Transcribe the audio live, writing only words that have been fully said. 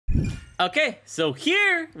Okay, so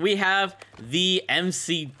here we have the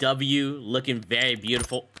MCW looking very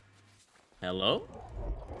beautiful. Hello?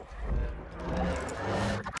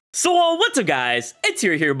 So what's up guys, it's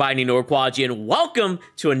here by Quadgy, and welcome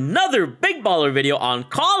to another big baller video on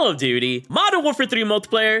Call of Duty, Modern Warfare 3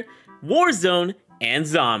 multiplayer, Warzone, and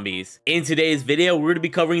zombies. In today's video, we're going to be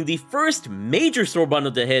covering the first major store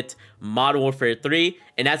bundle to hit Modern Warfare 3,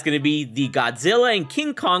 and that's going to be the Godzilla and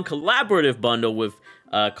King Kong collaborative bundle with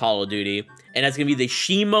Call of Duty, and that's going to be the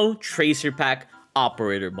SHIMO Tracer Pack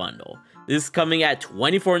Operator Bundle. This is coming at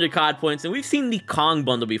 2,400 COD points, and we've seen the Kong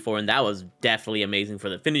bundle before, and that was definitely amazing for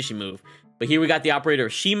the finishing move. But here we got the operator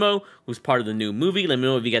of SHIMO, who's part of the new movie. Let me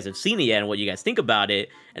know if you guys have seen it yet and what you guys think about it.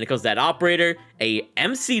 And it comes that operator, a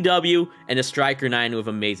MCW, and a Striker 9 with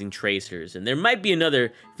amazing tracers. And there might be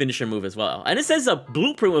another finisher move as well. And it says a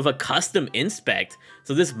blueprint with a custom inspect,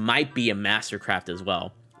 so this might be a MASTERCRAFT as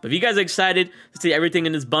well. But if you guys are excited to see everything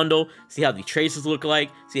in this bundle, see how the tracers look like,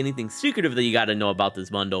 see anything secretive that you gotta know about this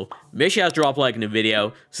bundle, make sure you guys drop a like in the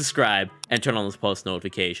video, subscribe, and turn on those post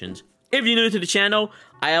notifications. If you're new to the channel,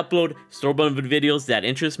 I upload store bundle videos that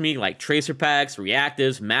interest me, like tracer packs,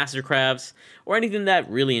 reactives, mastercrafts, or anything that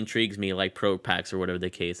really intrigues me, like pro packs or whatever the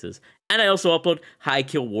case is. And I also upload high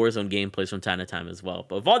kill Warzone gameplays from time to time as well.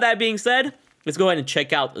 But with all that being said, let's go ahead and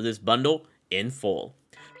check out this bundle in full.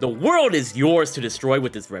 The world is yours to destroy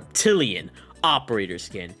with this reptilian operator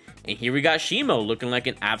skin. And here we got SHIMO looking like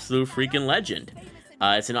an absolute freaking legend.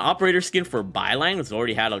 It's an operator skin for Byline. It's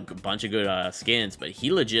already had a bunch of good skins, but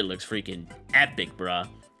he legit looks freaking epic, bruh.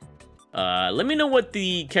 Let me know what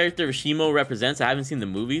the character of SHIMO represents. I haven't seen the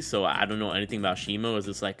movie, so I don't know anything about SHIMO. Is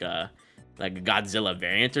this like a Godzilla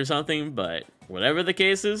variant or something? But whatever the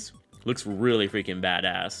case is, looks really freaking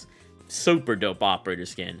badass. Super dope operator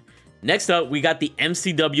skin. Next up, we got the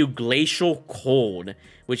MCW Glacial Cold,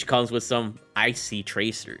 which comes with some icy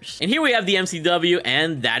tracers. And here we have the MCW,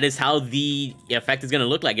 and that is how the effect is going to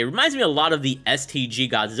look like. It reminds me a lot of the STG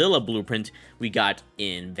Godzilla blueprint we got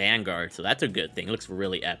in Vanguard, so that's a good thing. It looks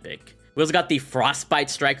really epic. We also got the Frostbite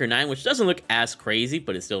Striker 9, which doesn't look as crazy,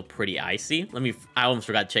 but it's still pretty icy. I almost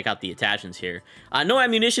forgot to check out the attachments here. No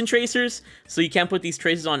ammunition tracers, so you can't put these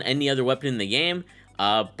tracers on any other weapon in the game.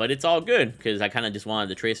 But it's all good, because I kind of just wanted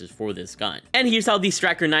the tracers for this gun. And here's how these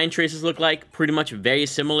Striker 9 tracers look like. Pretty much very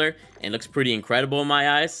similar, and looks pretty incredible in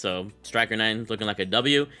my eyes. So Striker 9 looking like a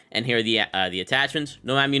W. And here are the attachments.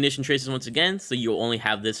 No ammunition tracers once again, so you'll only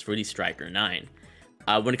have this for the Striker 9.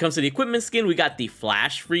 When it comes to the equipment skin, we got the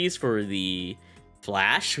Flash Freeze for the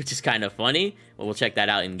Flash, which is kind of funny. Well, we'll check that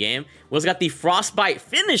out in game. We also got the Frostbite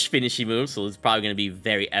finishing move, so it's probably going to be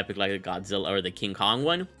very epic like the Godzilla or the King Kong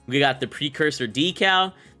one. We got the Precursor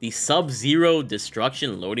decal, the Sub-Zero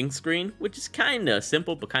Destruction loading screen, which is kind of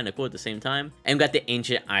simple but kind of cool at the same time. And we got the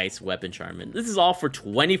Ancient Ice weapon charm. This is all for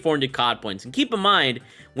 2,400 COD points. And keep in mind,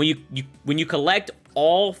 when you collect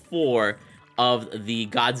all 4 of the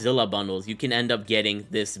Godzilla bundles, you can end up getting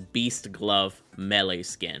this Beast Glove melee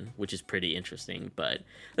skin, which is pretty interesting. But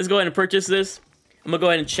let's go ahead and purchase this. I'm gonna go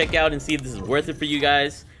ahead and check out and see if this is worth it for you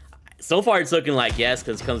guys. So far it's looking like yes,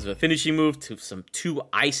 because it comes with a finishing move to some 2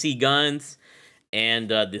 icy guns, and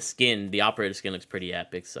the skin, the operator skin, looks pretty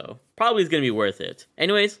epic, so probably is gonna be worth it.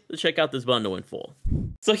 Anyways, let's check out this bundle in full.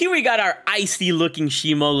 So here we got our icy looking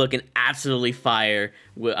SHIMO looking absolutely fire,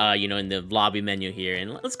 you know, in the lobby menu here.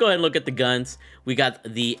 And let's go ahead and look at the guns. We got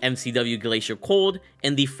the MCW Glacial Cold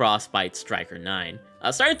and the Frostbite Striker 9.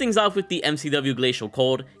 Starting things off with the MCW Glacial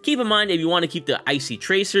Cold, keep in mind if you want to keep the icy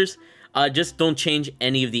tracers, just don't change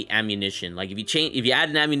any of the ammunition. Like if you add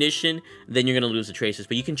an ammunition, then you're gonna lose the tracers,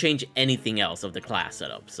 but you can change anything else of the class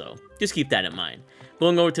setup. So just keep that in mind.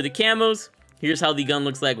 Going over to the camos. Here's how the gun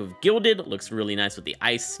looks like with Gilded. Looks really nice with the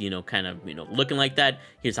ice, you know, kind of, you know, looking like that.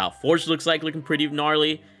 Here's how Forged looks like, looking pretty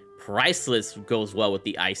gnarly. Priceless goes well with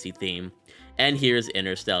the icy theme. And here's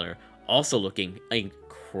Interstellar, also looking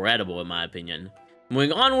incredible in my opinion.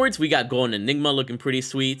 Moving onwards, we got Golden Enigma looking pretty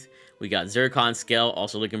sweet. We got Zircon Scale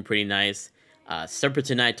also looking pretty nice.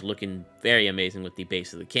 Serpentinite looking very amazing with the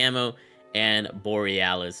base of the camo. And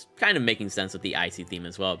Borealis kind of making sense with the icy theme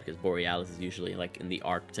as well, because Borealis is usually like in the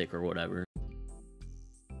Arctic or whatever.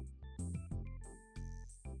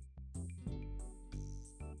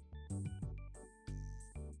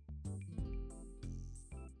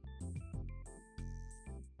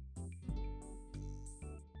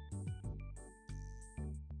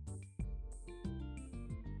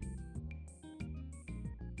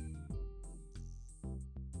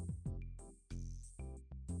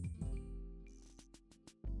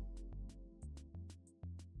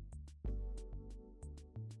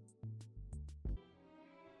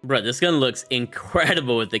 Bro, this gun looks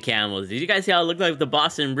incredible with the camos. Did you guys see how it looked like with the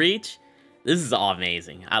Boston Breach? This is all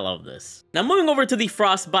amazing. I love this. Now moving over to the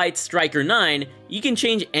Frostbite Striker 9, you can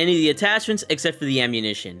change any of the attachments except for the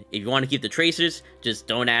ammunition. If you want to keep the tracers, just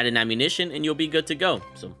don't add an ammunition and you'll be good to go.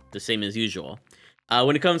 So the same as usual.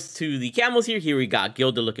 When it comes to the camos here we got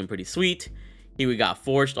Gilded looking pretty sweet. Here we got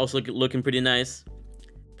Forged also looking pretty nice.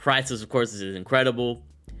 Prices, of course, is incredible.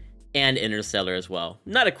 And Interstellar as well.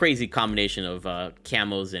 Not a crazy combination of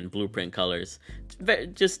camos and blueprint colors.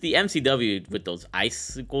 Just the MCW with those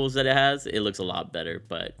icicles that it has, it looks a lot better.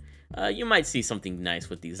 But you might see something nice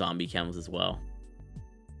with these zombie camos as well.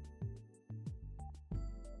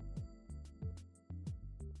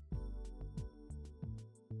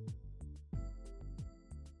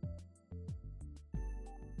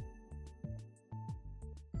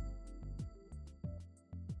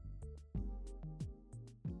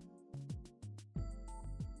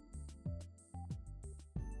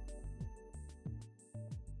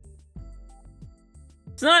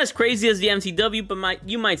 It's not as crazy as the MCW, but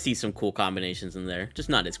you might see some cool combinations in there. Just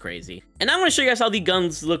not as crazy. And I'm going to show you guys how the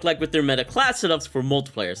guns look like with their meta class setups for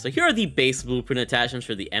multiplayer. So here are the base blueprint attachments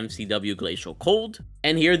for the MCW Glacial Cold.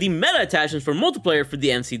 And here are the meta attachments for multiplayer for the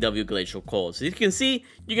MCW Glacial Cold. So as you can see,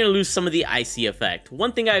 you're going to lose some of the icy effect.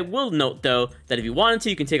 One thing I will note though, that if you wanted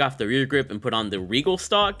to, you can take off the rear grip and put on the Regal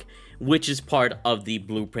stock, which is part of the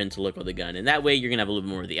blueprint look of the gun. And that way you're gonna have a little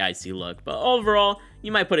bit more of the icy look. But overall,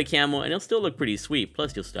 you might put a camo and it'll still look pretty sweet.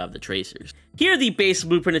 Plus you'll still have the tracers. Here are the base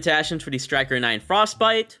blueprint attachments for the Striker 9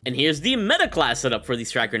 Frostbite. And here's the meta class setup for the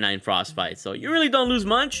Striker 9 Frostbite. So you really don't lose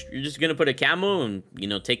much. You're just gonna put a camo and, you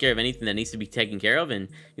know, take care of anything that needs to be taken care of, and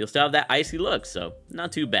you'll still have that icy look. So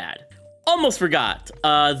not too bad. Almost forgot,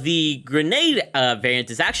 the grenade variant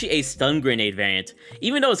is actually a stun grenade variant.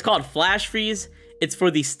 Even though it's called Flash Freeze, it's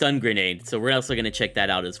for the stun grenade, so we're also going to check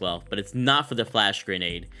that out as well. But it's not for the flash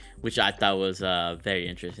grenade, which I thought was very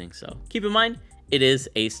interesting. So keep in mind, it is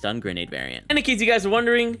a stun grenade variant. And in case you guys are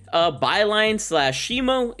wondering, byline slash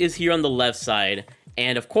SHIMO is here on the left side.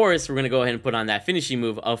 And of course, we're going to go ahead and put on that finishing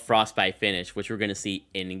move of Frostbite Finish, which we're going to see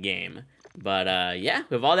in-game. But yeah,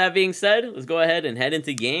 with all that being said, let's go ahead and head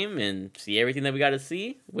into game and see everything that we got to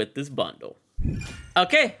see with this bundle.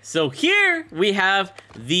 Okay, so here we have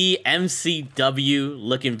the MCW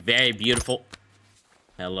looking very beautiful.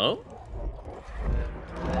 Hello?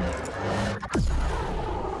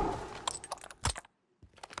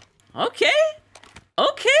 Okay,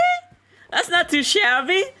 that's not too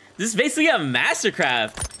shabby. This is basically a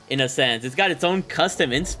Mastercraft in a sense. It's got its own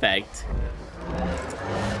custom inspect.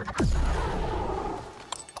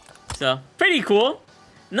 So, pretty cool.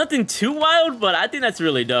 Nothing too wild, but I think that's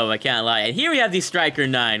really dope, I can't lie. And here we have the Striker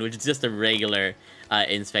 9, which is just a regular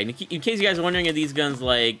inspect. In case you guys are wondering if these guns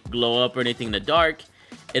like glow up or anything in the dark,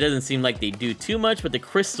 it doesn't seem like they do too much, but the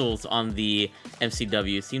crystals on the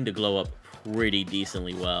MCW seem to glow up pretty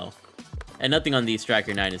decently well. And nothing on the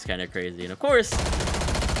Striker 9 is kind of crazy. And of course,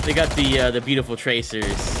 they got the beautiful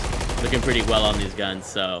tracers looking pretty well on these guns,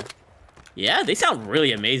 so yeah, they sound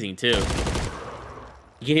really amazing too.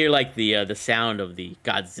 You can hear like the sound of the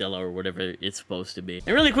Godzilla or whatever it's supposed to be.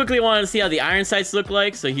 And really quickly, I wanted to see how the iron sights look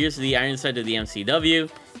like. So here's the iron sight of the MCW,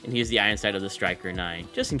 and here's the iron sight of the Striker 9,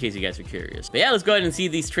 just in case you guys are curious. But yeah, let's go ahead and see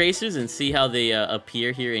these tracers and see how they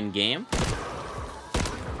appear here in game.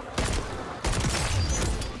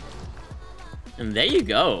 And there you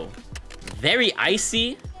go. Very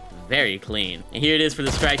icy, very clean. And here it is for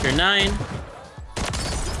the Striker 9.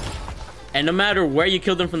 And no matter where you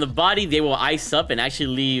kill them from the body, they will ice up and actually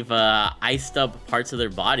leave iced up parts of their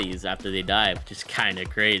bodies after they die, which is kind of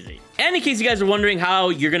crazy. And in case you guys are wondering how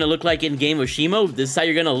you're gonna look like in game with SHIMO, this is how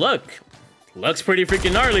you're gonna look. Looks pretty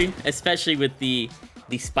freaking gnarly, especially with the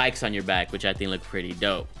spikes on your back, which I think look pretty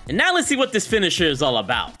dope. And now let's see what this finisher is all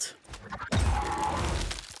about.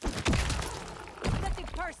 Nothing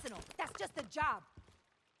personal. That's just a job.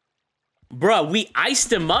 Bruh, we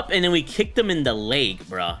iced him up and then we kicked him in the leg,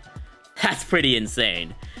 bruh. That's pretty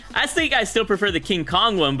insane. I think I still prefer the King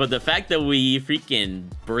Kong one, but the fact that we freaking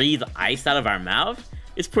breathe ice out of our mouth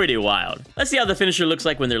is pretty wild. Let's see how the finisher looks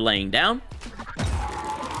like when they're laying down.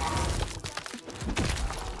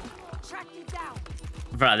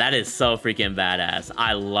 Bro, that is so freaking badass.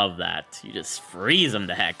 I love that. You just freeze them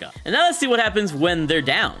the heck up. And now let's see what happens when they're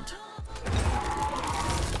downed.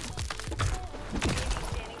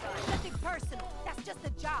 Nothing personal. That's just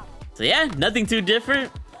a job. So yeah, nothing too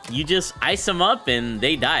different. You just ice them up and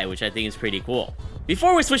they die, which I think is pretty cool.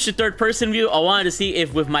 Before we switch to third person view, I wanted to see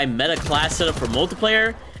if with my meta class setup for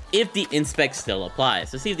multiplayer, if the inspect still applies.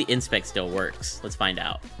 So see if the inspect still works. Let's find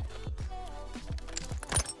out.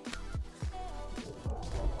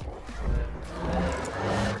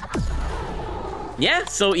 Yeah,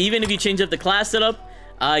 so even if you change up the class setup,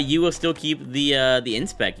 you will still keep the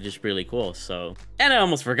inspect, which is really cool. So, and I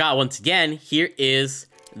almost forgot once again. Here is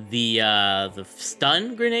the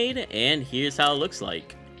stun grenade, and here's how it looks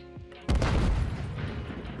like.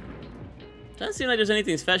 Doesn't seem like there's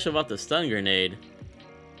anything special about the stun grenade.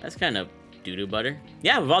 That's kind of doo-doo butter.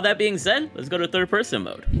 Yeah, with all that being said, let's go to third-person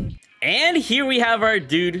mode. And here we have our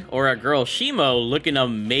dude, or our girl, SHIMO, looking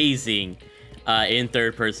amazing in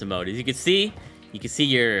third-person mode. As you can see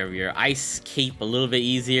your ice cape a little bit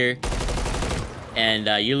easier.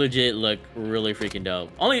 And you legit look really freaking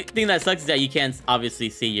dope. Only thing that sucks is that you can't obviously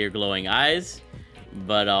see your glowing eyes.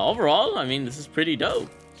 But overall, I mean, this is pretty dope.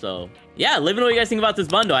 So, yeah, let me know what you guys think about this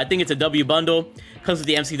bundle. I think it's a W bundle. Comes with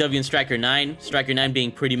the MCW and Striker 9. Striker 9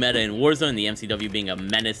 being pretty meta in Warzone, and the MCW being a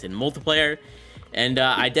menace in multiplayer. And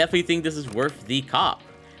I definitely think this is worth the cop.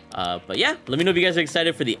 But yeah, let me know if you guys are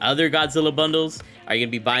excited for the other Godzilla bundles. Are you going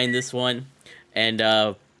to be buying this one? And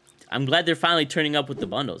I'm glad they're finally turning up with the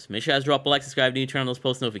bundles. Make sure you guys drop a like, subscribe, and turn on those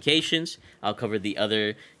post notifications. I'll cover the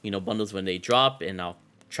other, bundles when they drop, and I'll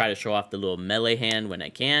try to show off the little melee hand when I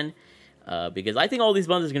can. Because I think all these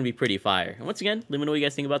bundles are going to be pretty fire. And once again, let me know what you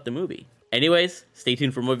guys think about the movie. Anyways, stay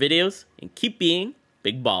tuned for more videos, and keep being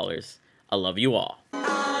big ballers. I love you all.